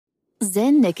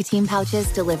Zyn nicotine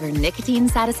pouches deliver nicotine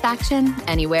satisfaction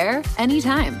anywhere,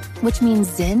 anytime, which means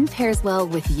Zyn pairs well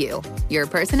with you, your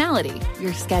personality,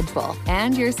 your schedule,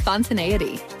 and your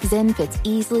spontaneity. Zyn fits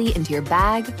easily into your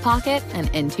bag, pocket, and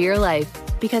into your life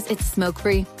because it's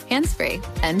smoke-free, hands-free,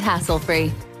 and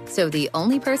hassle-free. So the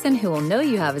only person who will know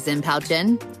you have a Zyn pouch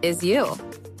in is you.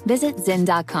 Visit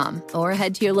Zyn.com or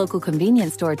head to your local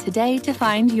convenience store today to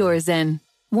find your Zyn.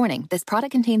 Warning, this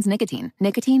product contains nicotine.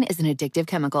 Nicotine is an addictive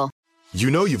chemical. You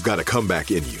know you've got a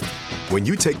comeback in you. When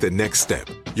you take the next step,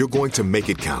 you're going to make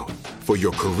it count. For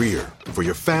your career, for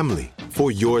your family,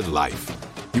 for your life.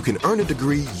 You can earn a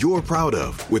degree you're proud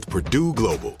of with Purdue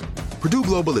Global. Purdue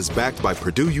Global is backed by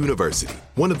Purdue University,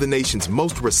 one of the nation's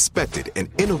most respected and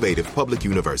innovative public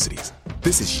universities.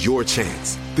 This is your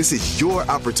chance. This is your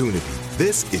opportunity.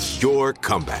 This is your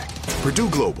comeback. Purdue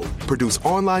Global, Purdue's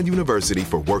online university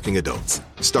for working adults.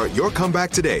 Start your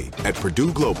comeback today at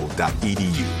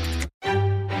purdueglobal.edu.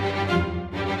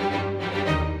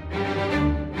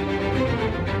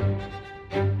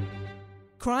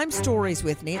 Crime Stories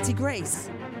with Nancy Grace.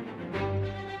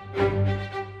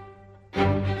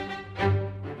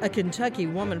 A Kentucky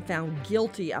woman found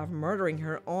guilty of murdering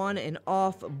her on and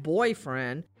off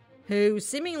boyfriend, who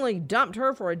seemingly dumped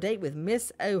her for a date with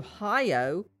Miss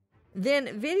Ohio.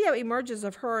 Then video emerges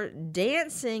of her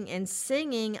dancing and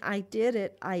singing I did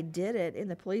it, in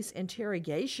the police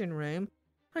interrogation room.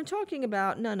 I'm talking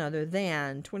about none other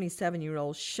than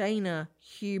 27-year-old Shayna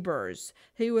Hubers,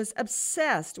 who was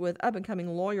obsessed with up-and-coming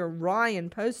lawyer Ryan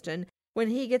Poston when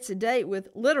he gets a date with,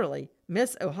 literally,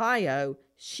 Miss Ohio.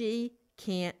 She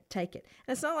can't take it.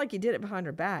 And it's not like he did it behind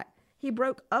her back. He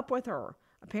broke up with her.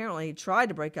 Apparently, he tried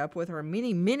to break up with her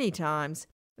many, many times.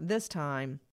 This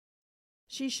time,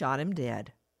 she shot him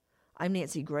dead. I'm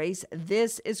Nancy Grace.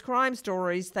 This is Crime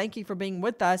Stories. Thank you for being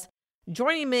with us.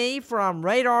 Joining me from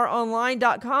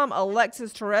RadarOnline.com,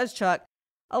 Alexis Tereszcuk.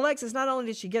 Alexis, not only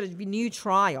did she get a new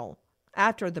trial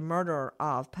after the murder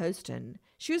of Poston,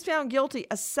 she was found guilty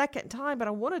a second time, but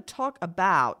I want to talk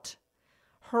about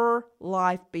her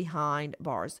life behind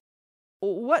bars.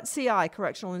 What CI,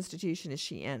 correctional institution, is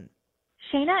she in?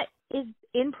 Shayna is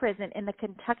in prison in the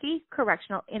Kentucky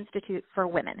Correctional Institute for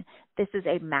Women. This is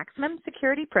a maximum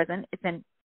security prison. It's in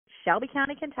Shelby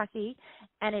County, Kentucky,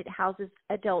 and it houses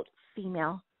adult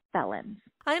female felons.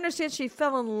 I understand she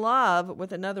fell in love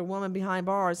with another woman behind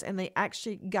bars, and they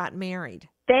actually got married.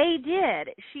 They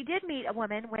did. She did meet a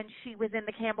woman when she was in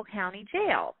the Campbell County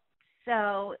Jail.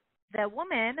 So the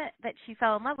woman that she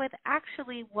fell in love with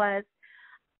actually was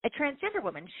a transgender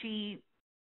woman. She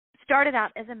started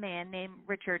out as a man named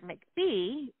Richard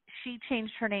McBee. She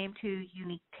changed her name to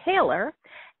Unique Taylor,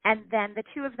 and then the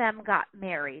two of them got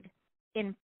married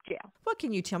in jail. What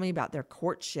can you tell me about their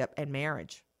courtship and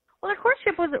marriage? Well, their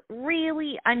courtship was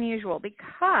really unusual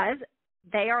because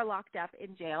they are locked up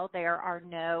in jail. There are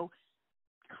no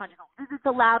conjugal visits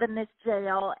allowed in this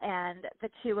jail, and the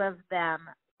two of them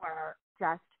were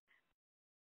just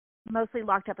mostly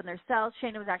locked up in their cells.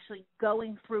 Shayna was actually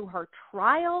going through her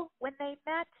trial when they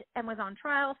met and was on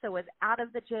trial, so was out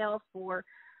of the jail for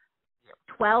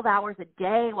 12 hours a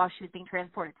day while she was being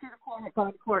transported to the court,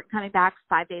 going to court, coming back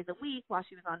 5 days a week while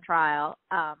she was on trial.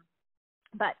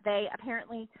 But they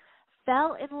apparently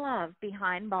fell in love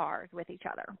behind bars with each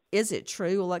other. Is it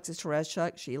true, Alexis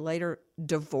Tereszcuk, she later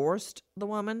divorced the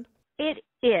woman? It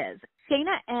is.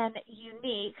 Shayna and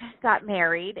Unique got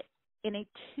married in a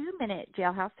 2-minute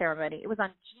jailhouse ceremony. It was on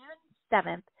June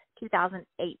 7th,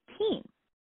 2018.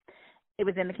 It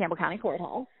was in the Campbell County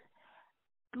Courthouse.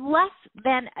 Less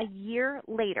than a year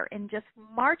later, in just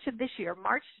March of this year,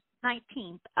 March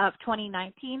 19th of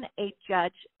 2019, a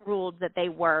judge ruled that they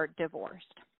were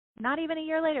divorced. Not even a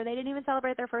year later. They didn't even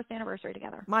celebrate their first anniversary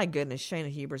together. My goodness, Shayna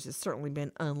Hubers has certainly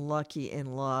been unlucky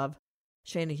in love.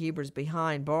 Shayna Hubers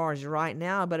behind bars right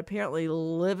now, but apparently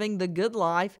living the good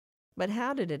life. But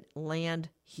how did it land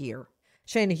here?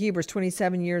 Shayna Hubers,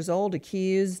 27 years old,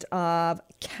 accused of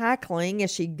cackling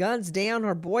as she guns down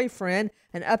her boyfriend,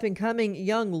 an up-and-coming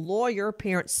young lawyer,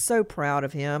 parents so proud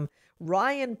of him,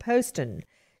 Ryan Poston,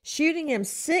 shooting him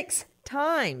 6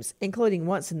 times, including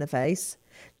once in the face,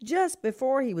 just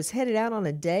before he was headed out on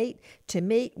a date to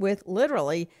meet with,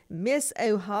 literally, Miss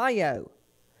Ohio.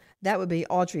 That would be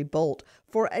Audrey Bolt,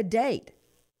 for a date.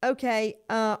 Okay,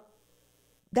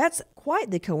 that's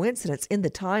quite the coincidence in the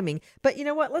timing. But you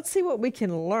know what? Let's see what we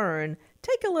can learn.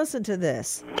 Take a listen to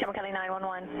this. Campbell County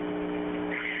 911.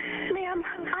 Ma'am,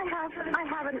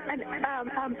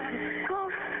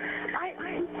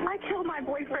 I killed my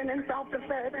boyfriend in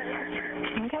self-defense.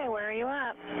 Okay, where are you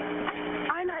at?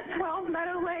 I'm at 12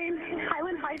 Meadow Lane,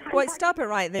 Highland Heights. Wait, stop it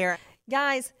right there.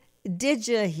 Guys, Did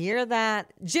you hear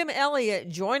that? Jim Elliott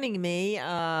joining me,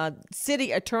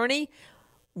 city attorney,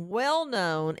 well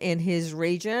known in his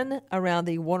region around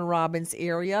the Warner Robins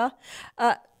area.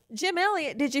 Jim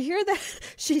Elliott, did you hear that?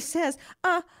 She says,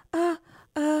 I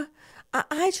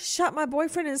just shot my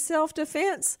boyfriend in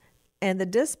self-defense. And the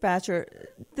dispatcher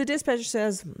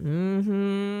says,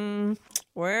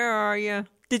 where are you?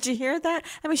 Did you hear that?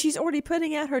 I mean, she's already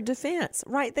putting out her defense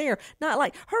right there. Not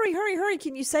like, hurry, hurry, hurry.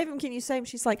 Can you save him? Can you save him?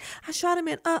 She's like, I shot him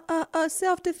in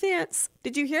self-defense.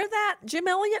 Did you hear that, Jim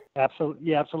Elliott?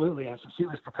 Absolutely. Yeah, absolutely. And so she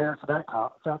was prepared for that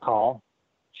call.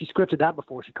 She scripted that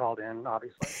before she called in,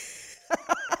 obviously.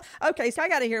 Okay, so I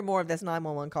got to hear more of this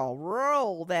 911 call.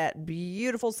 Roll that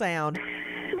beautiful sound.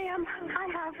 Ma'am,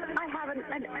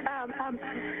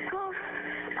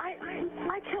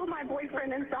 I killed my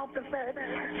boyfriend in self-defense.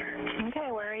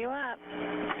 Okay, where are you at?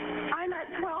 I'm at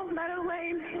 12 Meadow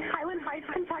Lane, Highland Heights,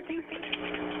 Kentucky.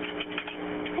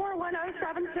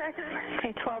 41076.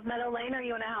 Okay, 12 Meadow Lane. Are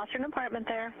you in a house or an apartment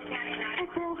there?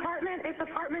 It's an apartment. It's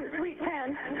apartment suite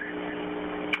 10.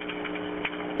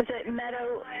 Is it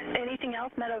Meadow, anything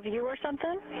else, Meadow View or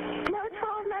something? No,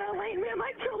 12 Meadow Lane, ma'am.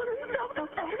 I killed him in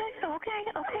self-defense. Okay.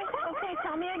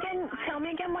 Tell me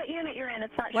again what unit you're in.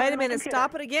 It's not showing Wait a on my minute, computer.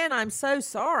 stop it again. I'm so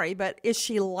sorry, but is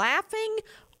she laughing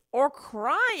or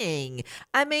crying?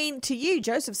 I mean, to you,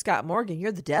 Joseph Scott Morgan,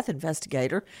 you're the death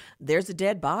investigator. There's a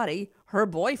dead body, her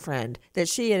boyfriend, that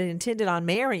she had intended on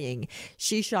marrying.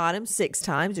 She shot him 6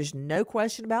 times. There's no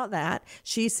question about that.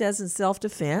 She says in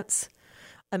self-defense.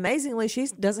 Amazingly, she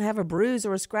doesn't have a bruise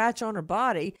or a scratch on her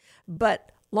body.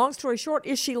 But long story short,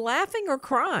 is she laughing or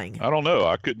crying? I don't know.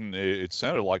 I couldn't. It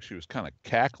sounded like she was kind of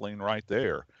cackling right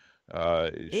there.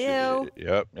 Ew.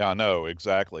 Yep. I know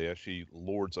exactly. As she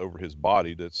lords over his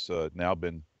body, that's now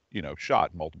been,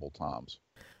 shot multiple times.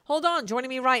 Hold on. Joining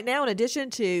me right now, in addition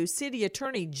to City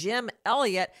Attorney Jim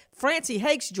Elliott, Francie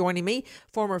Hakes joining me,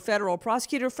 former federal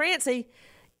prosecutor. Francie,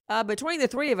 between the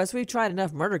three of us, we've tried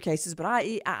enough murder cases, but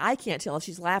I can't tell if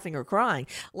she's laughing or crying.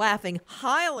 Laughing,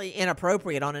 highly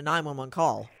inappropriate on a 911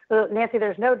 call. Well, Nancy,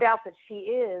 there's no doubt that she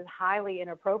is highly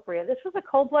inappropriate. This was a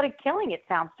cold-blooded killing, it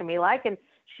sounds to me like, and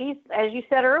she's, as you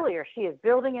said earlier, she is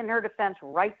building in her defense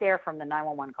right there from the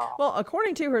 911 call. Well,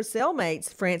 according to her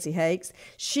cellmates, Francie Hakes,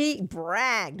 she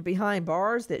bragged behind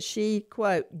bars that she,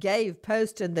 quote, gave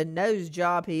Poston the nose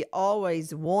job he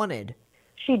always wanted.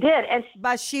 She did. And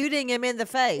by shooting him in the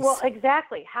face. Well,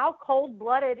 exactly. How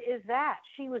cold-blooded is that?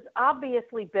 She was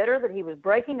obviously bitter that he was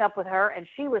breaking up with her, and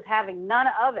she was having none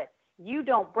of it. You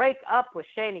don't break up with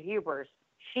Shayna Hubers.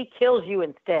 She kills you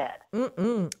instead.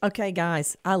 Okay,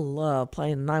 guys, I love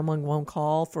playing a 911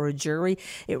 call for a jury.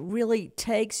 It really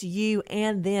takes you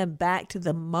and them back to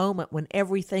the moment when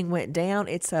everything went down.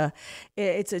 It's a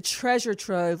treasure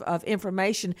trove of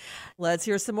information. Let's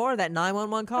hear some more of that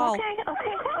 911 call. Okay.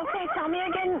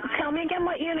 Tell me again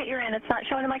what unit you're in. It's not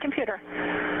showing on my computer.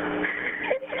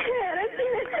 It's 10. I've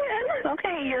seen it 10.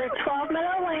 Okay, you're at 12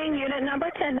 Meadow Lane, unit number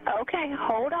 10. Okay,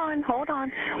 hold on.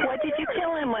 What did you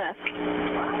kill him with?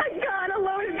 A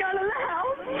loaded gun in the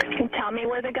house. Tell me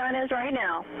where the gun is right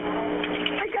now.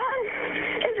 The gun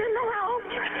is in the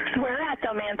house. Where at,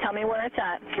 though, ma'am? Tell me where it's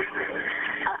at.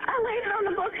 I laid it on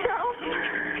the bookshelf.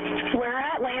 Where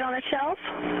at? Laying on a shelf?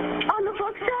 On the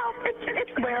bookshelf.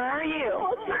 Where are you?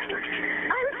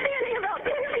 I'm standing about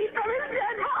 10 feet from his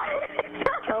dead body.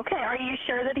 Okay, are you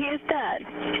sure that he is dead?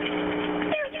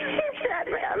 He's dead,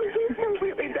 ma'am. He's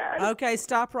completely dead. Okay,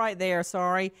 stop right there.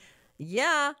 Sorry.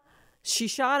 Yeah, she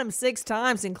shot him 6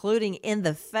 times, including in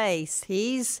the face.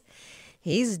 He's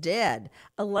dead.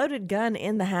 A loaded gun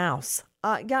in the house.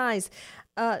 Guys,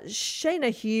 Shayna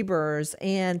Hubers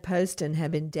and Poston have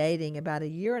been dating about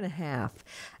 1.5 years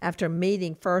after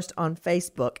meeting first on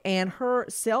Facebook, and her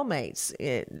cellmates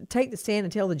take the stand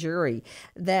and tell the jury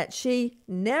that she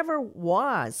never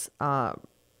was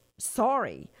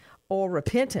sorry or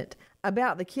repentant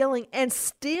about the killing, and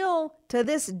still to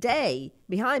this day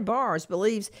behind bars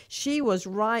believes she was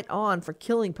right on for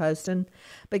killing Poston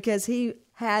because he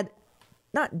had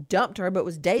not dumped her but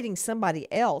was dating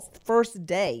somebody else, first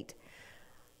date,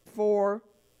 for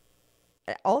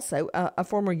also a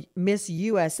former Miss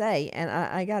USA. And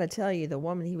I got to tell you, the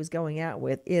woman he was going out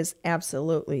with is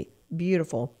absolutely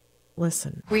beautiful.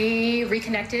 Listen. We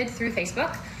reconnected through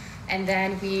Facebook, and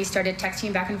then we started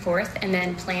texting back and forth and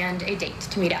then planned a date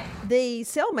to meet up. The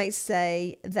cellmates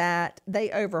say that they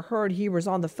overheard he was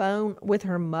on the phone with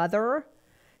her mother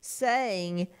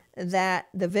saying that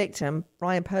the victim,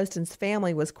 Brian Poston's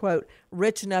family, was, quote,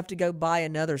 rich enough to go buy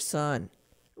another son.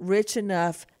 Rich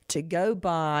enough to go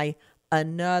buy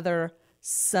another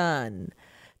son.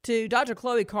 To Dr.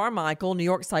 Chloe Carmichael, New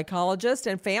York psychologist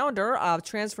and founder of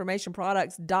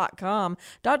TransformationProducts.com.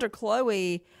 Dr.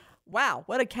 Chloe, wow,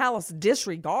 what a callous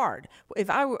disregard. If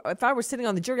I were sitting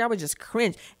on the jury, I would just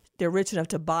cringe. They're rich enough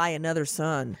to buy another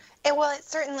son. Well, it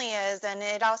certainly is, and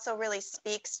it also really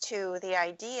speaks to the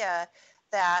idea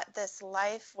that this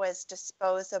life was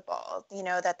disposable,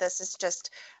 that this is just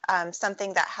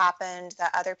something that happened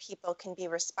that other people can be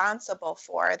responsible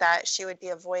for, that she would be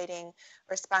avoiding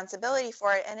responsibility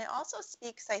for it. And it also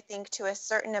speaks, I think, to a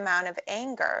certain amount of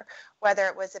anger, whether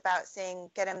it was about saying,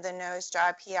 get him the nose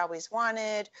job he always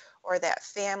wanted, or that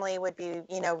family would be,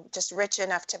 just rich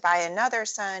enough to buy another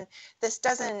son. This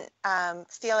doesn't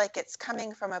feel like it's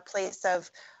coming from a place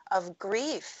of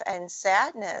grief and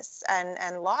sadness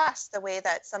and loss the way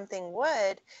that something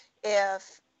would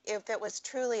if it was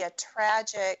truly a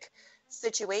tragic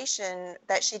situation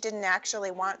that she didn't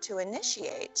actually want to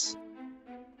initiate.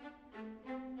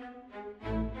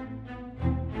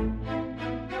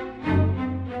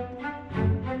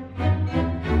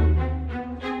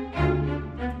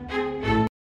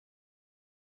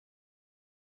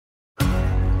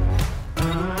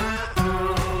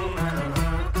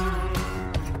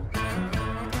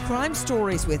 Crime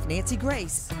Stories with Nancy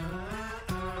Grace.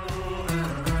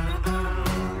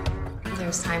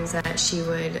 There's times that she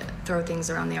would throw things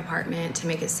around the apartment to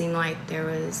make it seem like there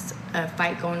was a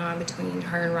fight going on between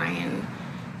her and Ryan.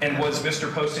 And was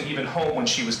Mr. Poston even home when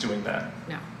she was doing that?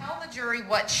 No. Tell the jury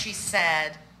what she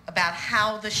said about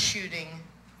how the shooting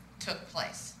took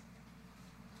place.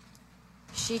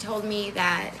 She told me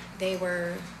that they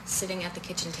were sitting at the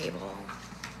kitchen table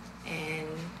and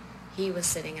he was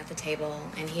sitting at the table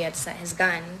and he had set his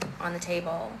gun on the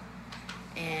table,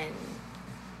 and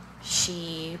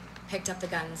she picked up the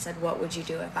gun and said, "What would you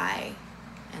do if I?"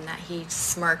 And that he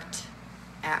smirked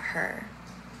at her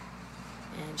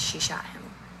and she shot him.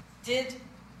 Did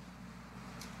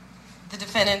the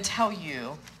defendant tell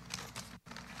you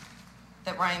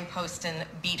that Ryan Poston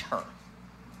beat her?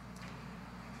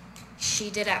 She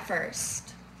did at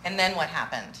first. And then what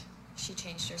happened? She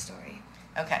changed her story.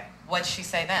 Okay. What'd she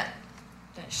say then?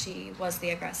 That she was the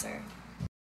aggressor.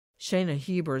 Shayna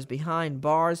Huber's behind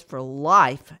bars for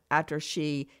life after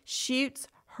she shoots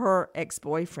her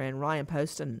ex-boyfriend, Ryan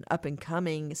Poston, an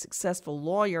up-and-coming successful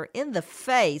lawyer, in the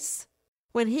face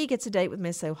when he gets a date with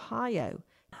Miss Ohio.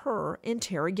 Her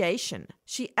interrogation.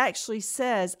 She actually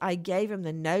says, "I gave him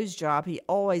the nose job he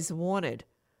always wanted."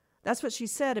 That's what she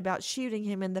said about shooting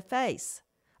him in the face.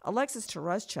 Alexis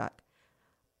Tereszcuk.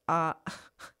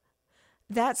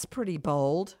 That's pretty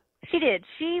bold. She did.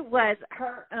 She was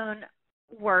her own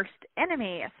worst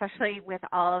enemy, especially with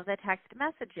all of the text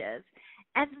messages.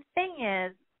 And the thing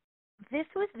is, this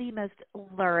was the most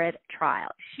lurid trial.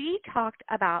 She talked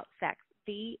about sex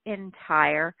the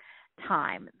entire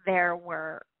time. There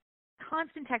were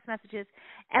constant text messages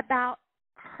about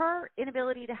her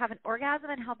inability to have an orgasm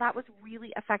and how that was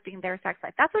really affecting their sex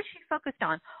life. That's what she focused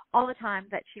on all the time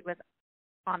that she was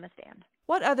on the stand.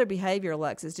 What other behavior,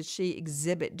 Alexis, did she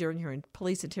exhibit during her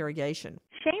police interrogation?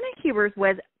 Shayna Hubers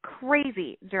was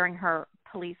crazy during her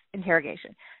police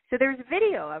interrogation. So there's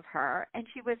video of her, and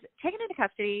she was taken into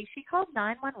custody. She called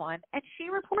 911, and she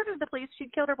reported to the police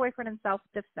she'd killed her boyfriend in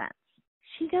self-defense.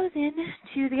 She goes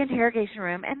into the interrogation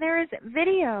room, and there is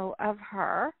video of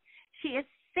her. She is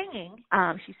singing.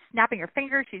 She's snapping her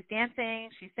fingers. She's dancing.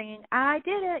 She's singing, "I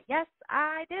did it. Yes,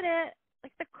 I did it."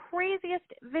 Like the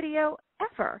craziest video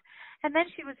ever. And then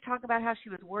she was talking about how she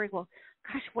was worried, well,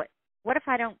 gosh, what if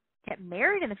I don't get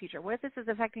married in the future? What if this is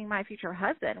affecting my future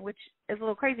husband? Which is a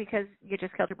little crazy because you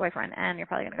just killed your boyfriend and you're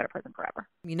probably going to go to prison forever.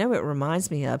 You know, it reminds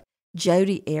me of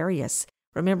Jodi Arias.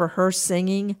 Remember her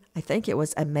singing, I think it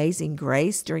was Amazing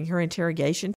Grace, during her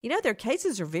interrogation? You know, their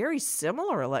cases are very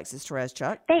similar, Alexis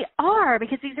Tereszcuk. They are,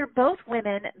 because these are both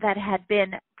women that had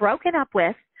been broken up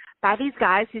with by these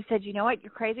guys who said, you know what,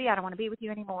 you're crazy, I don't want to be with you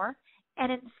anymore.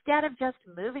 And instead of just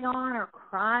moving on or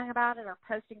crying about it or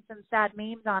posting some sad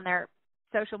memes on their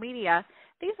social media,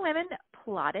 these women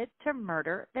plotted to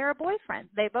murder their boyfriends.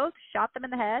 They both shot them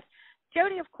in the head.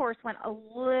 Jodi, of course, went a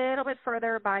little bit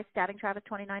further by stabbing Travis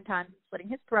 29 times and slitting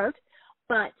his throat.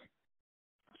 But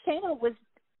Shayna was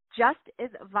just as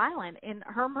violent in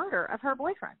her murder of her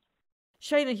boyfriend.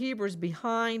 Shayna Huber's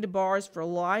behind bars for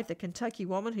life, the Kentucky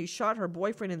woman who shot her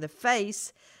boyfriend in the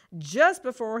face just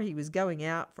before he was going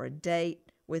out for a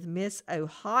date with Miss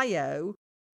Ohio.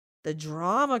 The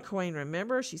drama queen,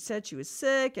 remember? She said she was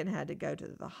sick and had to go to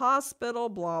the hospital,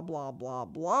 blah, blah, blah,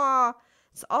 blah.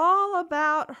 It's all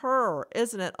about her,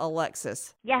 isn't it,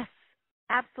 Alexis? Yes,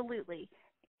 absolutely.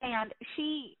 And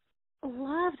she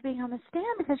loved being on the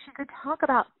stand because she could talk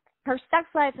about her sex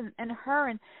life and her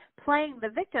and playing the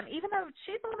victim, even though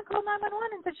she's the one who called 911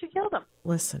 and said she killed him.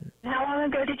 Listen. How long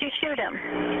ago did you shoot him?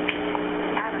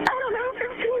 I don't know,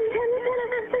 10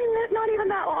 minutes, not even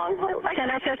that long. Like 10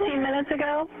 or 15 minutes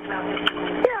ago?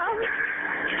 Yeah.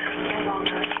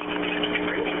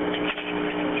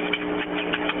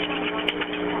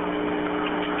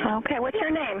 Okay, what's your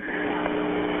name?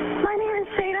 My name is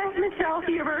Shana Michelle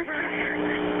Huber.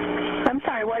 I'm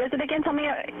sorry, what is it again? Tell me.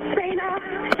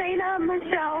 Shana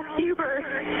Michelle Huber.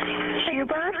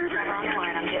 Huber?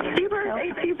 Huber,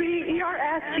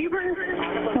 H-U-B-E-R-S, Huber.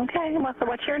 Okay,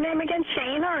 what's your name again?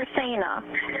 Shana or Shana?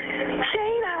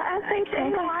 Shana,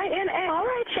 S-H-A-Y-N-A. All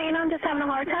right, Shana, I'm just having a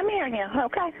hard time hearing you.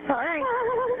 Okay, all right.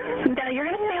 Now, you're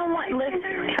going to stay on line.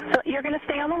 You're going to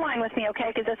stay on the line with me,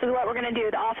 okay? Because this is what we're going to do.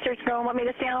 The officers are going to want me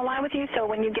to stay on the line with you, so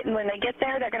when they get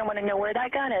there, they're going to want to know where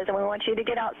that gun is, and we want you to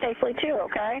get out safely, too,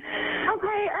 okay?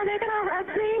 Okay, are they going to arrest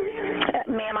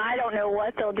me? Ma'am, I don't know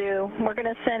what they'll do. We're going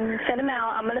to send them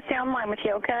out. I'm going to stay on the line with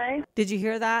you, okay? Did you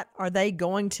hear that? Are they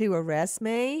going to arrest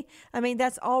me? I mean,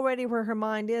 that's already where her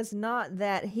mind is, not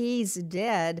that he's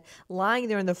dead, lying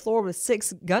there on the floor with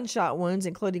 6 gunshot wounds,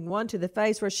 including one to the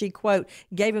face where she, quote,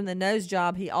 gave him the nose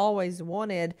job he always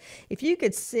wanted. If you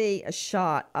could see a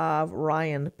shot of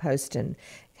Ryan Poston,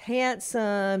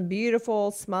 handsome,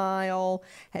 beautiful smile,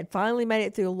 had finally made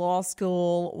it through law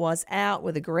school, was out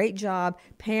with a great job,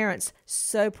 parents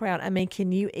so proud. I mean,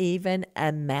 can you even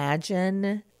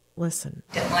imagine? Listen.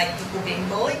 He didn't like people being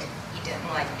bullied. He didn't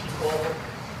like people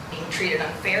being treated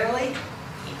unfairly.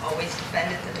 He always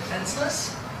defended the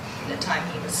defenseless. From the time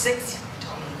he was 6, he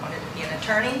told me he wanted to be an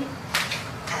attorney,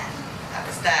 and that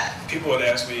was that. People would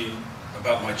ask me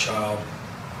about my child.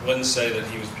 I wouldn't say that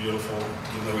he was beautiful,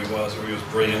 even though he was, or he was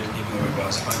brilliant, even though he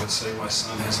was. I would say my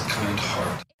son has a kind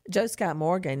heart. Joe Scott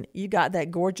Morgan, you got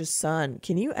that gorgeous son.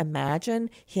 Can you imagine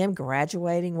him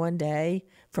graduating one day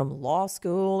from law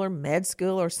school or med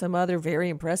school or some other very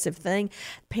impressive thing?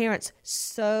 Parents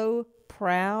so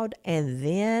proud, and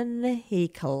then he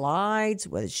collides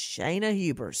with Shana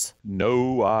Hubers.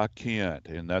 No, I can't.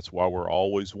 And that's why we're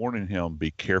always warning him, be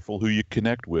careful who you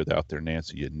connect with out there,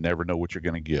 Nancy. You never know what you're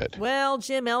going to get. Well,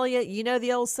 Jim Elliott, you know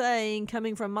the old saying,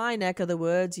 coming from my neck of the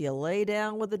woods, you lay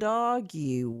down with a dog,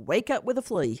 you wake up with a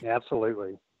flea.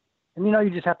 Absolutely. And, you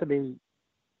just have to be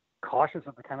cautious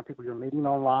of the kind of people you're meeting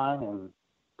online and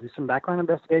do some background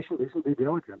investigation, do some due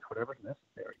diligence, whatever's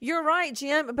necessary. You're right,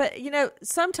 Jim. But,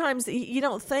 sometimes you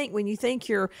don't think when you think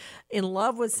you're in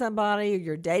love with somebody or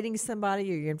you're dating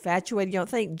somebody or you're infatuated, you don't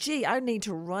think, gee, I need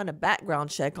to run a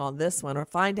background check on this one or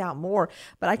find out more.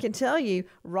 But I can tell you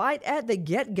right at the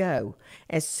get-go,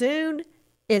 as soon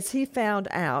as he found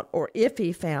out, or if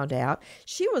he found out,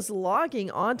 she was logging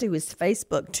onto his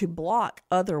Facebook to block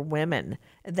other women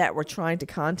that were trying to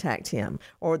contact him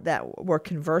or that were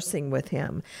conversing with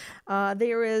him.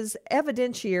 There is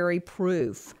evidentiary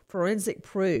proof, forensic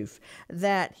proof,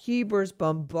 that Hubers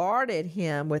bombarded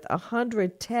him with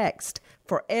 100 texts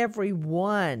for every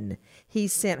one he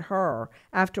sent her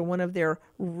after one of their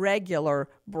regular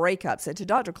breakups. And to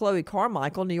Dr. Chloe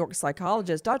Carmichael, New York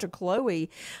psychologist, Dr. Chloe,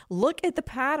 look at the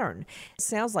pattern. It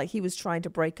sounds like he was trying to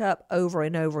break up over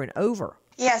and over and over.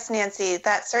 Yes, Nancy,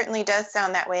 that certainly does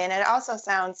sound that way. And it also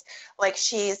sounds like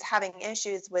she's having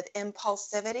issues with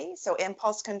impulsivity, so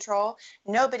impulse control.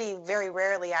 Nobody very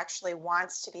rarely actually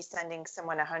wants to be sending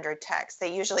someone 100 texts.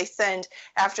 They usually send,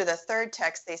 after the 3rd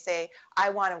text, they say, I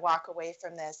want to walk away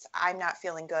from this. I'm not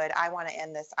feeling good. I want to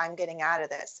end this. I'm getting out of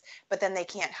this. But then they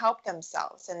can't help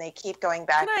themselves, and they keep going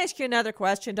back. Can I ask you another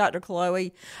question, Dr.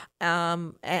 Chloe?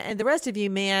 And the rest of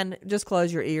you men, just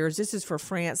close your ears. This is for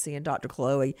Francie and Dr.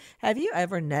 Chloe. Have you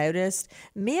ever noticed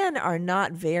men are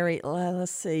not very,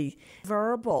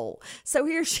 verbal? So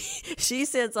here she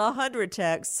sends 100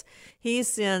 texts. He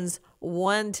sends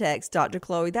 1 text, Dr.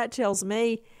 Chloe. That tells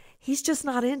me he's just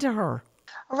not into her.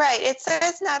 Right. It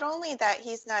says not only that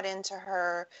he's not into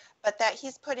her, but that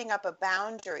he's putting up a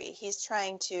boundary. He's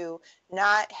trying to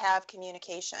not have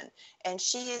communication. And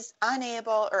she is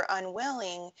unable or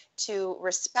unwilling to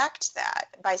respect that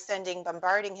by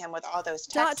bombarding him with all those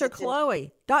texts.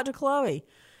 Dr. Chloe,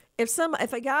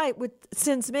 if a guy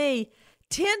sends me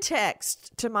 10 texts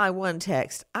to my 1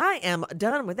 text, I am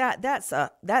done with that.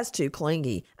 That's too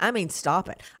clingy. I mean, stop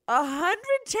it. 100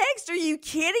 texts? Are you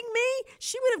kidding me?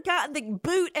 She would have gotten the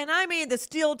boot, and I mean the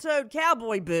steel-toed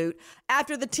cowboy boot,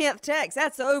 after the 10th text.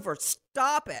 That's over.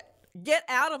 Stop it. Get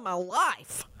out of my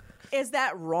life. Is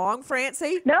that wrong,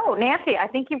 Francie? No, Nancy, I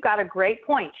think you've got a great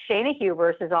point. Shana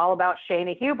Hubers is all about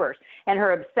Shana Hubers and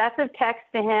her obsessive text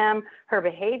to him, her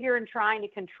behavior in trying to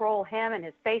control him and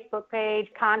his Facebook page,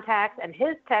 contacts, and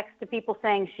his text to people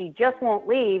saying she just won't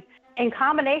leave. in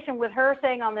combination with her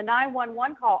saying on the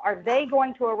 911 call, are they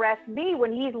going to arrest me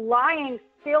when he's lying,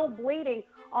 still bleeding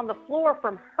on the floor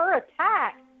from her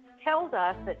attack, tells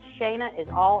us that Shayna is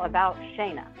all about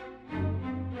Shayna.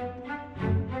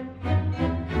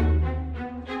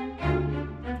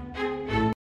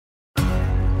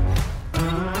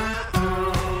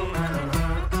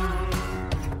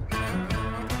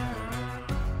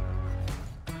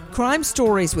 Crime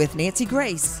Stories with Nancy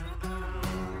Grace.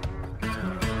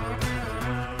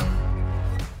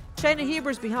 Shayna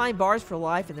Huber's behind bars for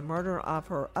life in the murder of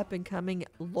her up-and-coming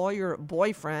lawyer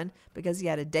boyfriend because he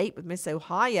had a date with Miss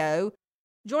Ohio.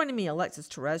 Joining me, Alexis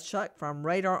Tereszcuk from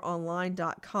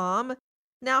RadarOnline.com.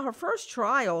 Now, her first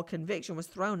trial conviction was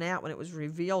thrown out when it was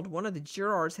revealed one of the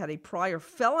jurors had a prior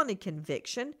felony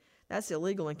conviction. That's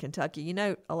illegal in Kentucky. You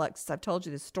know, Alexis, I've told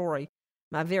you this story.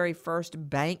 My very first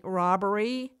bank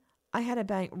robbery, I had a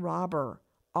bank robber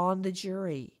on the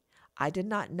jury. I did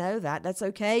not know that. That's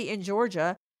okay in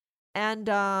Georgia. And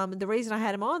the reason I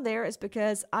had him on there is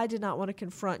because I did not want to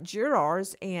confront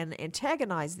jurors and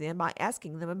antagonize them by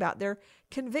asking them about their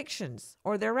convictions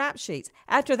or their rap sheets.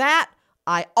 After that,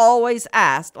 I always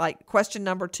asked, like question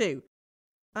number 2.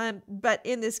 But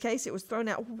in this case, it was thrown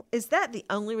out. Is that the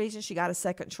only reason she got a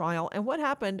second trial? And what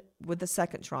happened with the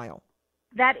second trial?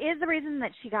 That is the reason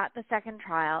that she got the second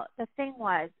trial. The thing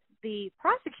was, the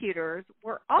prosecutors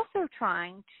were also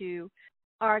trying to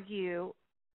argue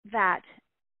that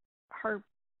her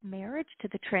marriage to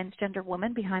the transgender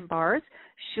woman behind bars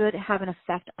should have an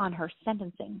effect on her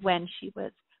sentencing when she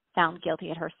was found guilty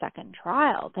at her second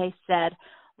trial. They said,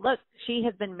 look, she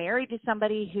has been married to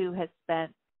somebody who has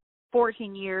spent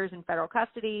 14 years in federal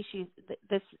custody.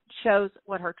 This shows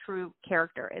what her true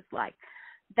character is like.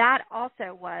 That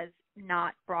also was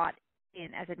not brought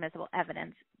in as admissible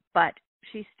evidence, but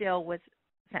she still was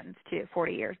sentenced to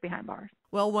 40 years behind bars.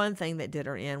 Well, one thing that did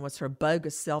her in was her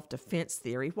bogus self-defense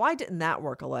theory. Why didn't that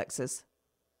work, Alexis?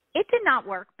 It did not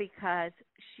work because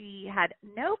she had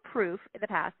no proof in the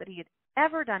past that he had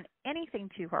ever done anything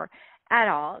to her at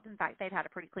all. In fact, they'd had a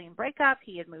pretty clean breakup.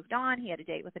 He had moved on. He had a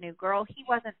date with a new girl. He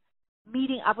wasn't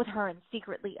meeting up with her and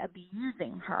secretly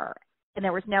abusing her. And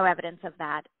there was no evidence of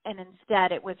that. And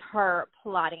instead, it was her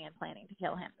plotting and planning to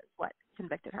kill him is what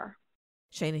convicted her.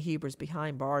 Shayna Huber's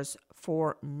behind bars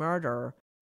for murder.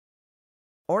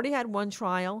 Already had one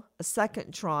trial, a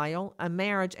second trial, a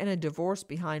marriage, and a divorce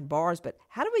behind bars. But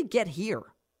how do we get here?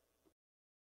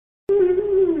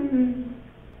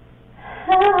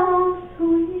 How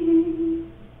sweet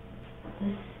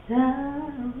the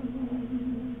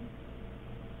sound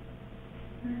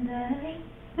that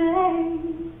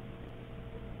sings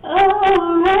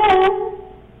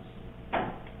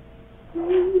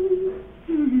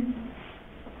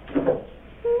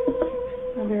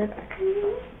a rest. I'll be right back.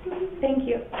 Thank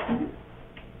you.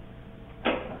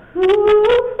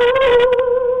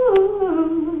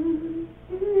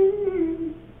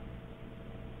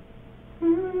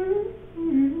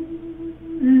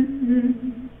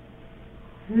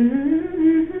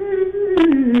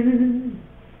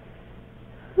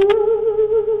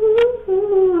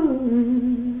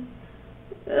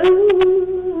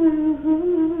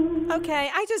 Okay,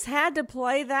 I just had to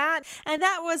play that, and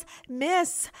that was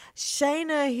Miss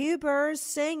Shayna Huber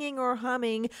singing or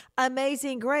humming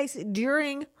Amazing Grace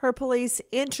during her police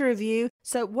interview.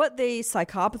 So what the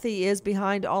psychopathy is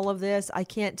behind all of this, I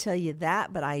can't tell you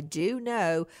that, but I do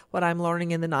know what I'm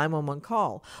learning in the 911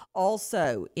 call.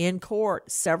 Also, in court,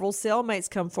 several cellmates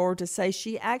come forward to say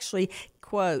she actually,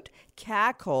 quote,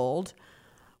 cackled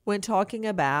when talking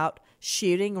about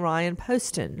shooting Ryan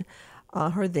Poston,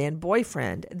 her then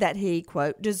boyfriend, that he,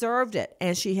 quote, deserved it.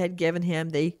 And she had given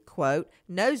him the, quote,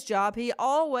 nose job he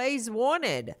always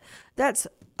wanted. That's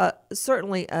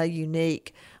certainly a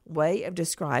unique way of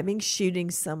describing shooting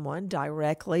someone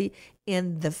directly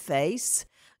in the face.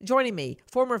 Joining me,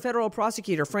 former federal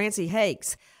prosecutor Francie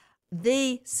Hakes,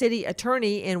 the city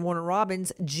attorney in Warner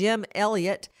Robins, Jim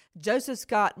Elliott, Joseph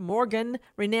Scott Morgan,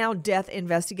 renowned death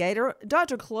investigator,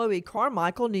 Dr. Chloe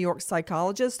Carmichael, New York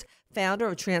psychologist, founder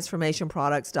of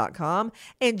TransformationProducts.com,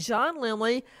 and John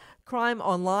Limley,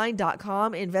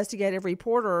 CrimeOnline.com, investigative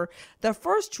reporter. The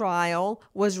first trial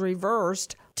was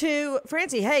reversed. To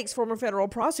Francie Hakes, former federal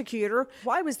prosecutor,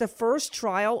 why was the first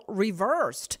trial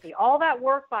reversed? All that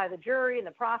work by the jury and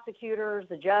the prosecutors,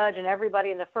 the judge, and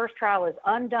everybody in the first trial is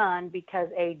undone because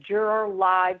a juror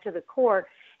lied to the court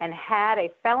and had a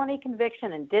felony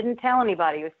conviction and didn't tell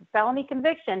anybody. With a felony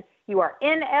conviction, you are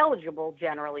ineligible,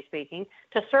 generally speaking,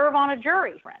 to serve on a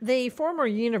jury. The former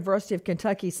University of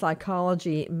Kentucky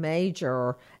psychology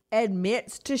major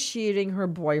admits to shooting her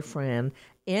boyfriend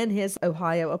in his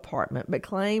Ohio apartment, but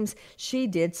claims she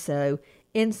did so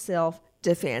in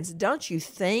self-defense. Don't you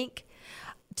think,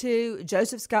 to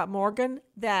Joseph Scott Morgan,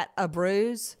 that a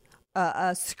bruise,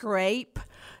 a scrape,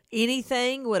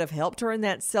 anything would have helped her in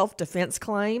that self-defense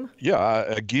claim? Yeah,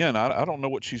 I don't know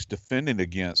what she's defending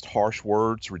against. Harsh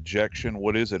words, rejection.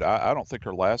 What is it? I don't think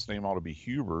her last name ought to be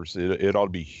Hubers. It ought to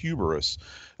be Huberus.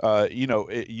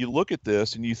 You look at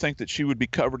this and you think that she would be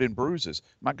covered in bruises.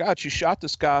 My God, she shot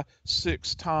this guy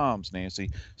 6 times, Nancy.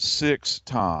 6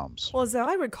 times. Well, as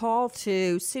I recall,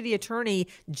 to City Attorney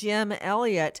Jim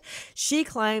Elliott, she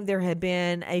claimed there had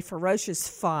been a ferocious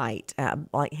fight,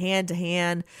 like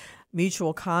hand-to-hand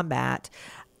mutual combat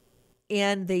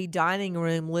in the dining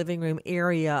room, living room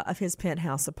area of his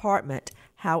penthouse apartment.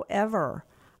 However,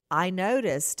 I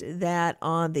noticed that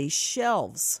on the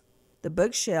shelves, the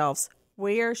bookshelves,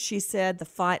 where she said the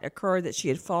fight occurred, that she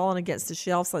had fallen against the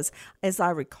shelves, as I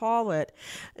recall it,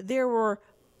 there were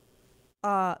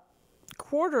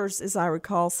quarters, as I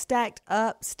recall, stacked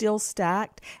up, still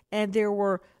stacked, and there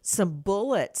were some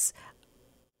bullets.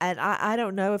 And I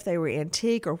don't know if they were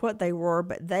antique or what they were,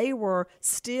 but they were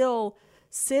still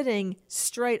sitting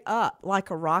straight up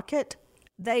like a rocket.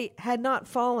 They had not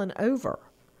fallen over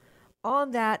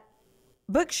on that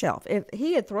bookshelf. If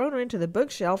he had thrown her into the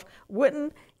bookshelf,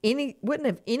 wouldn't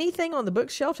have anything on the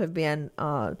bookshelf have been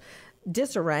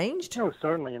disarranged? No,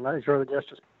 certainly, and as your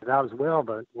justice pointed out as well,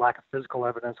 the lack of physical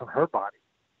evidence on her body.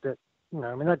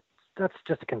 That's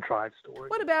just a contrived story.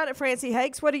 What about it, Francie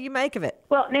Hakes? What do you make of it?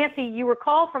 Well, Nancy, you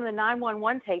recall from the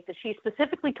 911 tape that she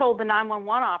specifically told the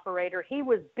 911 operator he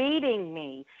was beating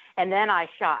me, and then I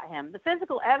shot him. The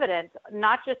physical evidence,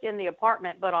 not just in the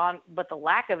apartment, but the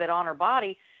lack of it on her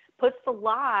body, puts the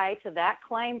lie to that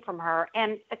claim from her.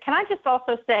 And can I just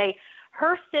also say,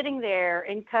 her sitting there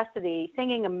in custody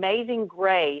singing Amazing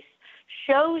Grace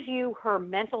shows you her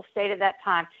mental state at that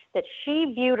time, that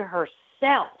she viewed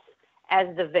herself as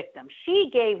the victim. She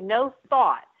gave no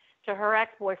thought to her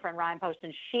ex-boyfriend, Ryan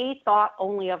Poston. She thought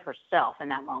only of herself in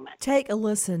that moment. Take a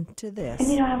listen to this.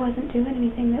 And, I wasn't doing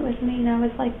anything that was mean. I was,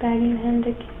 begging him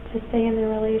to stay in the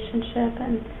relationship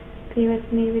and be with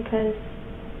me because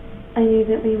I knew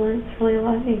that we weren't really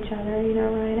loving each other.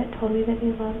 Ryan had told me that he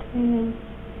loved me and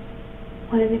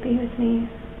wanted to be with me.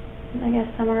 And I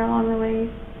guess somewhere along the way,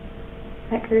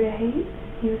 that grew to hate.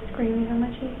 He was screaming how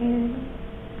much he hated me.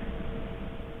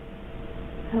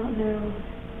 I don't know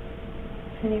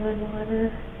if anyone will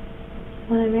ever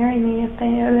want to marry me if they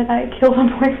know that I killed a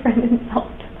boyfriend in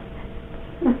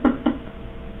self-defense.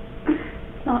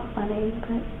 It's not funny,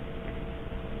 but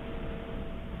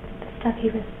the stuff he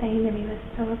was saying to me was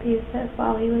so abusive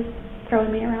while he was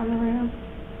throwing me around the room.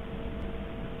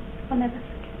 I'll never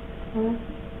forget this moment.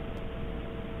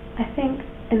 I think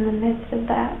in the midst of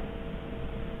that,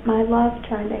 my love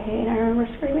turned to hate. I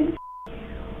remember screaming,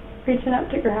 reaching up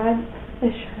to grab the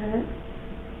shirt.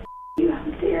 You, how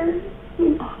dare you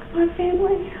mock my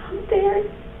family? How dare you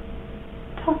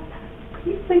talk about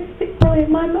me? Please speak poorly of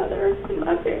my mother and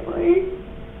my family.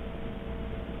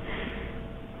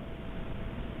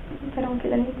 If I don't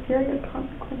get any serious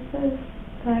consequences,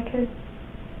 that I could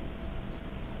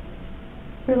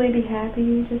really be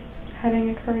happy just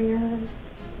having a career and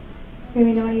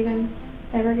maybe not even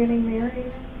ever getting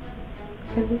married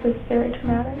because it was very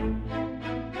traumatic.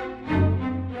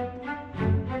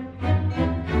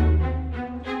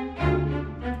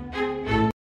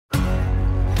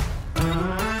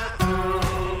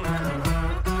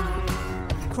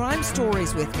 Crime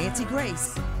Stories with Nancy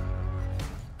Grace.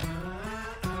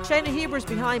 Shayna Huber's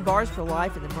behind bars for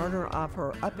life in the murder of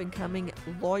her up-and-coming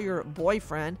lawyer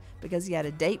boyfriend because he had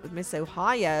a date with Miss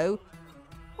Ohio.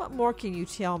 What more can you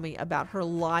tell me about her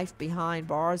life behind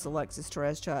bars, Alexis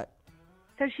Tereszcuk?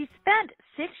 So she spent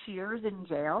 6 years in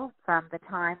jail from the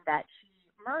time that she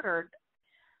murdered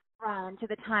Ryan to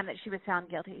the time that she was found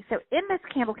guilty. So in this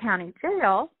Campbell County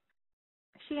jail,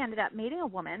 she ended up meeting a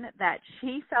woman that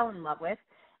she fell in love with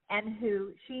and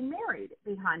who she married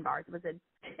behind bars. It was a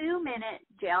 2-minute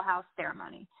jailhouse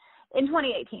ceremony in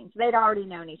 2018. So they'd already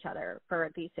known each other for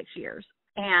these 6 years.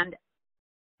 And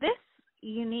this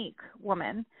unique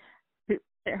woman,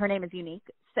 her name is Unique,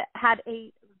 had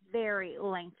a very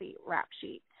lengthy rap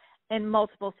sheet in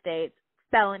multiple states,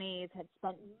 felonies, had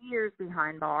spent years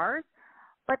behind bars.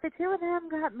 But the two of them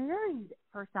got married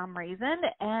for some reason,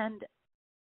 and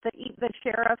the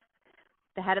sheriff,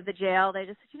 the head of the jail, they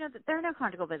just said, there are no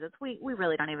conjugal visits. We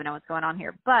really don't even know what's going on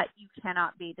here. But you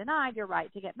cannot be denied your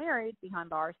right to get married behind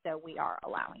bars, so we are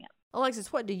allowing it.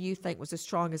 Alexis, what do you think was the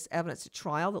strongest evidence at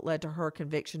trial that led to her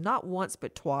conviction, not once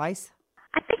but twice?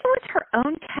 I think it was her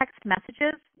own text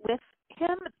messages with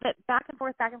him that back and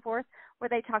forth, where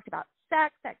they talked about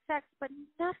sex, but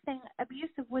nothing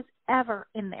abusive was ever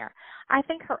in there. I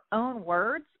think her own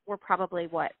words were probably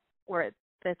what were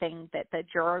the thing that the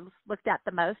jurors looked at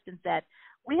the most and said,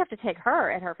 we have to take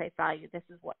her at her face value. This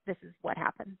is what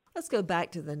happened. Let's go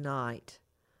back to the night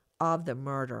of the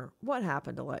murder. What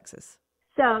happened, Alexis?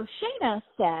 So Shayna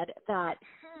said that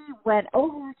he went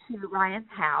over to Ryan's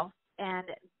house and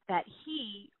that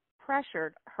he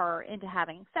pressured her into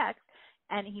having sex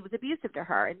and he was abusive to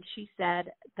her. And she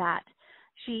said that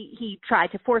he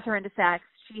tried to force her into sex.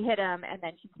 She hit him and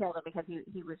then she killed him because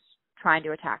he was trying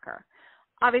to attack her.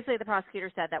 Obviously, the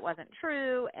prosecutor said that wasn't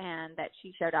true and that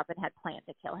she showed up and had planned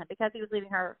to kill him because he was leaving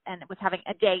her and was having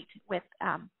a date with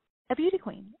a beauty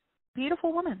queen,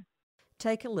 beautiful woman.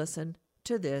 Take a listen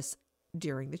to this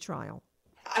during the trial.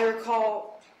 I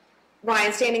recall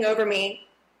Ryan standing over me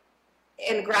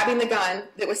and grabbing the gun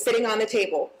that was sitting on the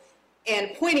table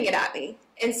and pointing it at me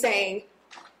and saying,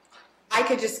 I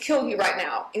could just kill you right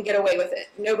now and get away with it.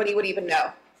 Nobody would even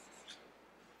know.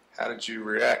 How did you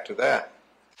react to that?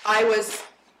 I was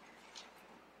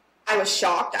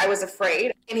shocked. I was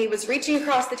afraid. And he was reaching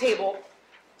across the table,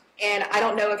 and I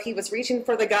don't know if he was reaching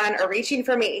for the gun or reaching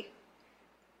for me,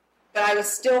 but I was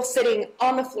still sitting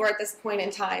on the floor at this point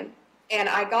in time. And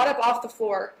I got up off the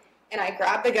floor, and I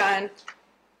grabbed the gun,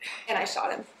 and I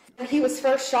shot him. When he was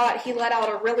first shot, he let out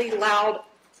a really loud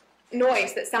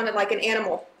noise that sounded like an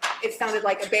animal. It sounded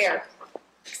like a bear,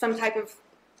 some type of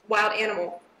wild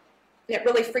animal. And it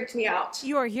really freaked me out.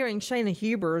 You are hearing Shayna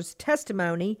Huber's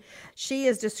testimony. She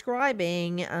is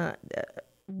describing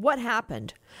what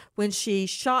happened when she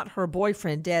shot her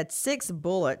boyfriend dead, 6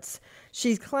 bullets.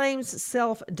 She claims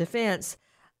self-defense.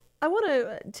 I want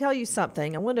to tell you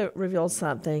something. I want to reveal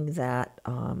something that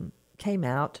came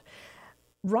out.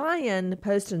 Ryan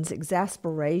Poston's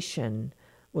exasperation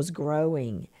was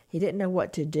growing. He didn't know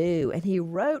what to do, and he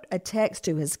wrote a text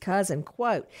to his cousin,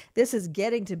 quote, "This is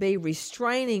getting to be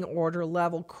restraining order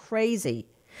level crazy.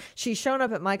 She's shown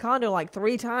up at my condo like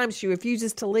 3 times. She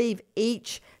refuses to leave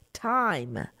each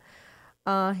time."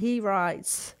 He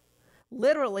writes,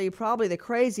 "Literally probably the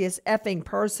craziest effing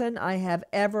person I have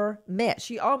ever met.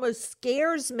 She almost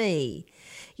scares me."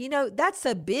 You know, that's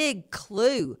a big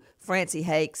clue, Francie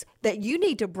Hakes, that you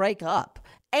need to break up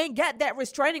and get that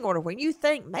restraining order. When you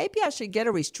think, maybe I should get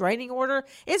a restraining order,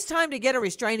 it's time to get a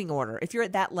restraining order if you're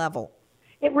at that level.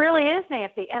 It really is,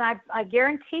 Nancy. And I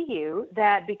guarantee you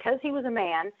that because he was a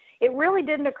man, it really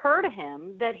didn't occur to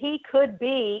him that he could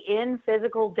be in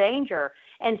physical danger.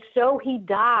 And so he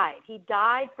died. He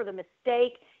died for the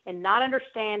mistake and not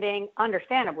understanding,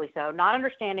 understandably so, not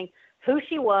understanding who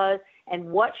she was and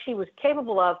what she was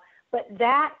capable of. But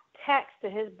that text to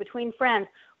his between friends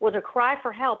was a cry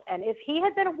for help. And if he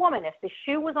had been a woman, if the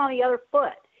shoe was on the other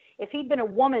foot, if he'd been a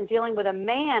woman dealing with a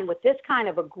man with this kind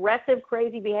of aggressive,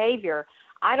 crazy behavior,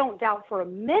 I don't doubt for a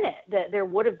minute that there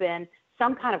would have been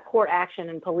some kind of court action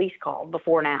and police call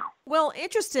before now. Well,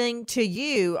 interesting to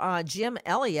you, Jim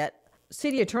Elliott,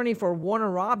 city attorney for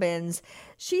Warner Robins,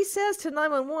 she says to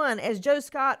 911, as Joe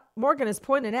Scott Morgan has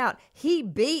pointed out, he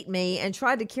beat me and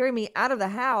tried to carry me out of the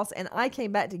house, and I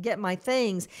came back to get my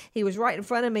things. He was right in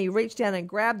front of me, reached down and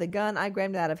grabbed the gun. I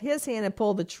grabbed it out of his hand and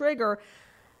pulled the trigger.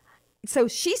 So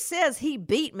she says he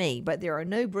beat me, but there are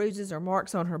no bruises or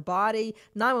marks on her body.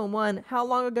 911, how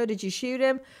long ago did you shoot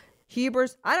him?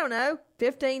 Hubers, I don't know,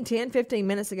 15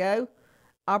 minutes ago.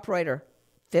 Operator,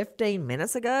 15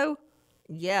 minutes ago?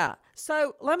 Yeah.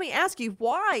 So let me ask you,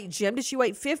 why, Jim, did she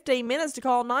wait 15 minutes to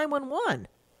call 911?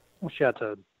 Well, she had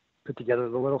to put together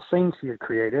the little scene she had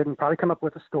created and probably come up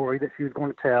with a story that she was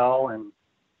going to tell and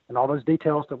all those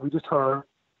details that we just heard.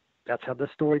 That's how the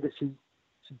story that she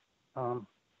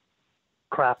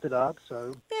crafted up.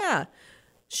 So yeah,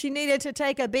 she needed to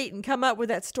take a beat and come up with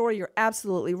that story. You're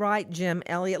absolutely right, Jim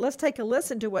Elliott. Let's take a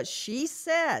listen to what she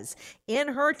says in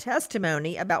her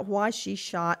testimony about why she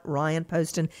shot Ryan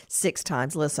Poston 6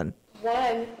 times. Listen.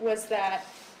 One was that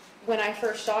when I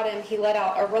first shot him, he let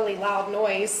out a really loud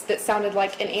noise that sounded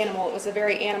like an animal. It was a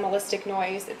very animalistic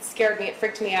noise. It scared me. It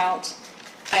freaked me out.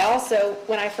 I also,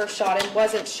 when I first shot him,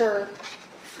 wasn't sure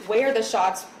where the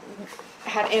shots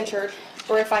had entered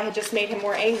or if I had just made him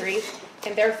more angry,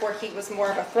 and therefore he was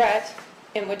more of a threat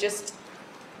and it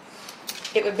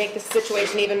would make the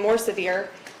situation even more severe.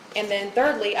 And then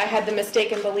thirdly, I had the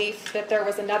mistaken belief that there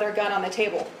was another gun on the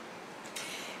table.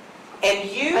 And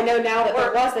you I know now that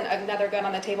there wasn't another gun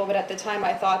on the table, but at the time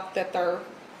I thought that there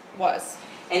was.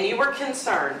 And you were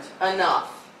concerned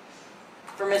enough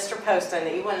for Mr. Poston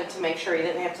that you wanted to make sure he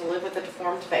didn't have to live with a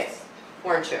deformed face,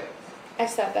 weren't you? I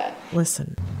said that.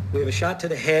 Listen. We have a shot to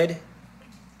the head,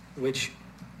 which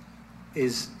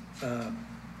is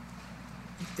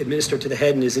administered to the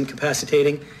head and is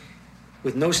incapacitating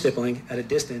with no stippling at a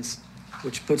distance,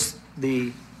 which puts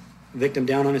the victim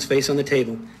down on his face on the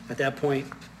table. At that point,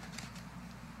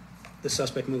 the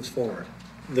suspect moves forward.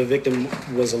 The victim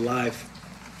was alive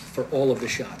for all of the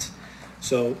shots.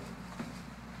 So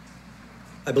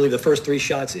I believe the first 3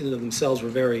 shots in and of themselves were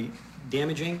very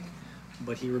damaging,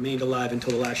 but he remained alive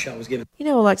until the last shot was given. You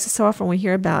know, Alexis, so often we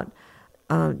hear about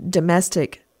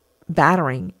domestic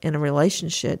battering in a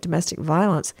relationship, domestic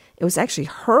violence. It was actually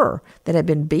her that had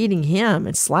been beating him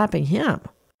and slapping him.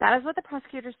 That is what the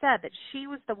prosecutor said, that she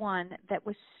was the one that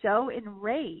was so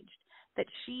enraged that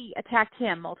she attacked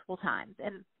him multiple times.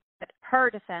 And that her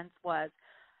defense was,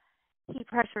 he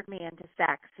pressured me into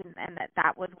sex, and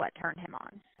that was what turned him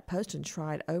on. Poston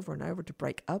tried over and over to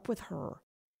break up with her.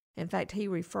 In fact, he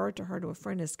referred to her to a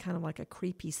friend as kind of like a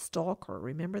creepy stalker.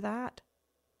 Remember that?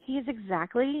 He is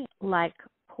exactly like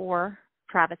poor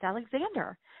Travis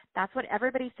Alexander. That's what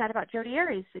everybody said about Jodi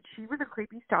Arias, that she was a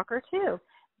creepy stalker too.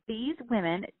 These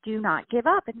women do not give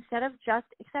up. Instead of just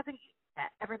accepting,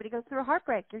 everybody goes through a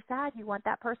heartbreak. You're sad. You want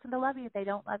that person to love you. If they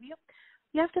don't love you,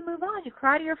 you have to move on. You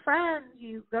cry to your friends.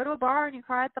 You go to a bar and you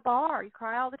cry at the bar. You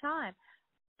cry all the time.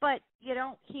 But you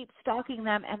don't keep stalking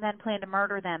them and then plan to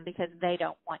murder them because they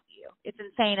don't want you. It's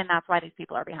insane, and that's why these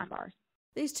people are behind bars.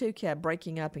 These two kept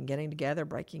breaking up and getting together,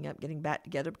 breaking up, getting back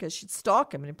together because she'd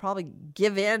stalk him and he'd probably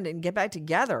give in and get back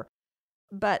together.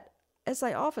 But as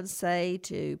I often say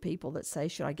to people that say,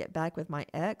 should I get back with my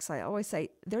ex? I always say,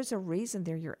 there's a reason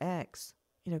they're your ex.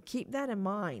 You know, keep that in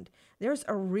mind. There's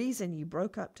a reason you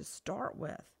broke up to start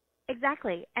with.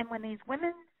 Exactly. And when these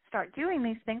women start doing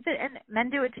these things, and men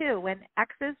do it too, when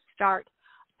exes start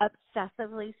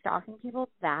obsessively stalking people,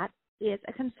 that is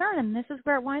a concern. And this is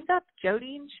where it winds up.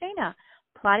 Jodi and Shayna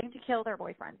plotting to kill their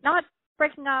boyfriends. Not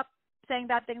breaking up, saying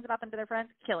bad things about them to their friends,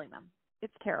 killing them.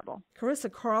 It's terrible.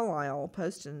 Carissa Carlisle,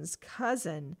 Poston's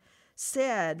cousin,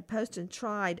 said Poston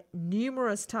tried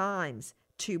numerous times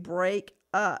to break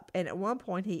up. And at one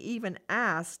point, he even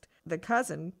asked the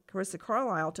cousin, Carissa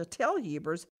Carlisle, to tell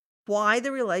Hubers why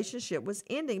the relationship was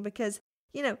ending because,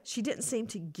 you know, she didn't seem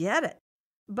to get it.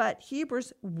 But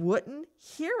Hubers wouldn't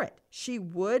hear it. She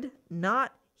would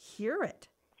not hear it.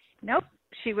 Nope.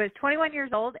 She was 21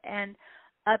 years old and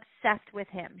obsessed with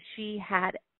him. She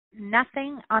had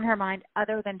nothing on her mind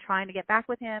other than trying to get back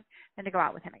with him and to go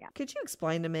out with him again. Could you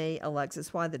explain to me,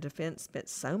 Alexis, why the defense spent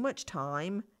so much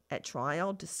time at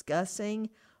trial discussing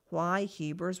why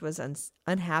Hubers was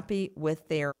unhappy with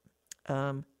their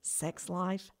sex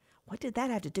life? What did that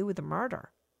have to do with the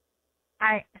murder?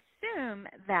 I assume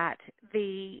that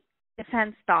the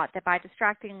defense thought that by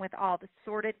distracting with all the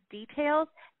sordid details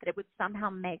that it would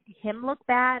somehow make him look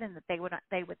bad, and that they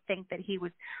would think that he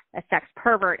was a sex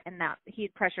pervert and that he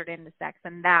had pressured into sex,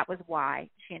 and that was why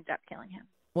she ended up killing him.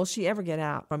 Will she ever get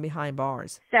out from behind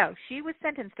bars? So she was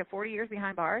sentenced to 40 years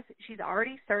behind bars. She's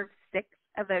already served 6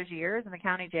 of those years in the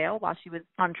county jail while she was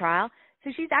on trial. So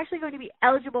she's actually going to be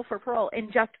eligible for parole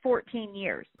in just 14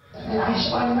 years. And I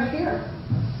just wanted him right here.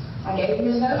 I gave him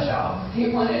his nose job. He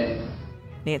wanted.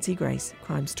 Nancy Grace,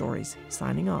 Crime Stories,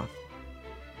 signing off.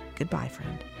 Goodbye,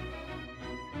 friend.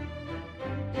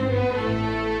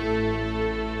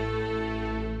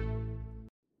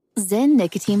 Zyn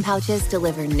nicotine pouches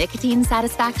deliver nicotine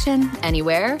satisfaction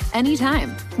anywhere,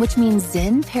 anytime, which means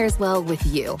Zyn pairs well with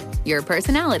you, your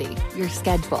personality, your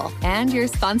schedule, and your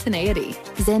spontaneity.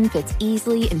 Zyn fits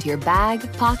easily into your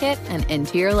bag, pocket, and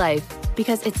into your life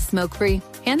because it's smoke-free,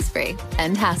 hands-free,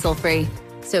 and hassle-free.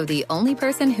 So the only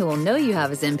person who will know you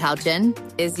have a Zyn pouch in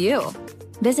is you.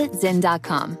 Visit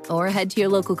Zyn.com or head to your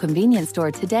local convenience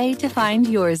store today to find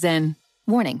your Zyn.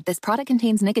 Warning, this product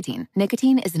contains nicotine.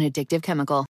 Nicotine is an addictive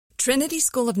chemical. Trinity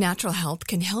School of Natural Health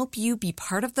can help you be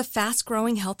part of the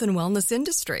fast-growing health and wellness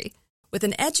industry. With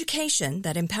an education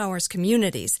that empowers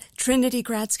communities, Trinity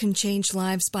grads can change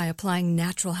lives by applying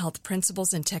natural health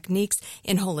principles and techniques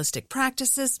in holistic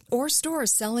practices or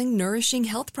stores selling nourishing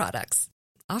health products.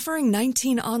 Offering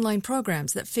 19 online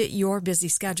programs that fit your busy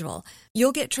schedule,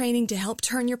 you'll get training to help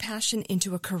turn your passion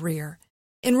into a career.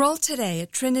 Enroll today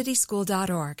at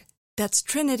trinityschool.org. That's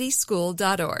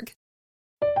trinityschool.org.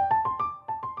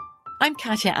 I'm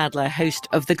Katya Adler, host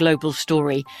of The Global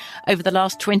Story. Over the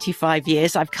last 25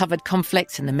 years, I've covered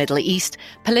conflicts in the Middle East,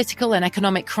 political and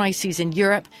economic crises in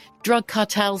Europe, drug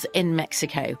cartels in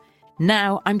Mexico.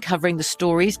 Now I'm covering the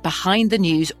stories behind the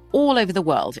news all over the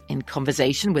world in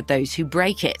conversation with those who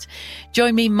break it.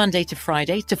 Join me Monday to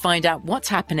Friday to find out what's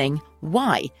happening,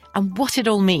 why, and what it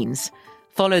all means.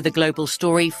 Follow The Global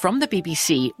Story from the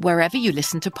BBC wherever you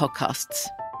listen to podcasts.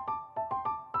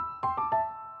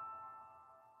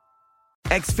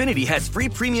 Xfinity has free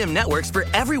premium networks for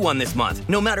everyone this month,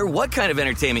 no matter what kind of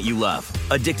entertainment you love.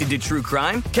 Addicted to true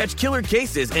crime? Catch killer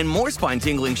cases and more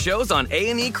spine-tingling shows on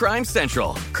A&E Crime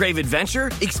Central. Crave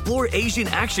adventure? Explore Asian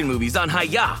action movies on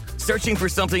Hi-YAH. Searching for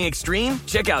something extreme?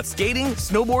 Check out skating,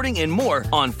 snowboarding, and more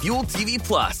on Fuel TV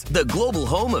Plus, the global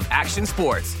home of action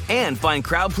sports. And find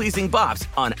crowd-pleasing bops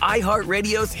on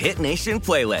iHeartRadio's Hit Nation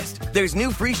playlist. There's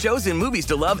new free shows and movies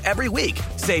to love every week.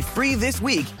 Say free this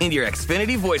week in your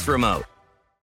Xfinity voice remote.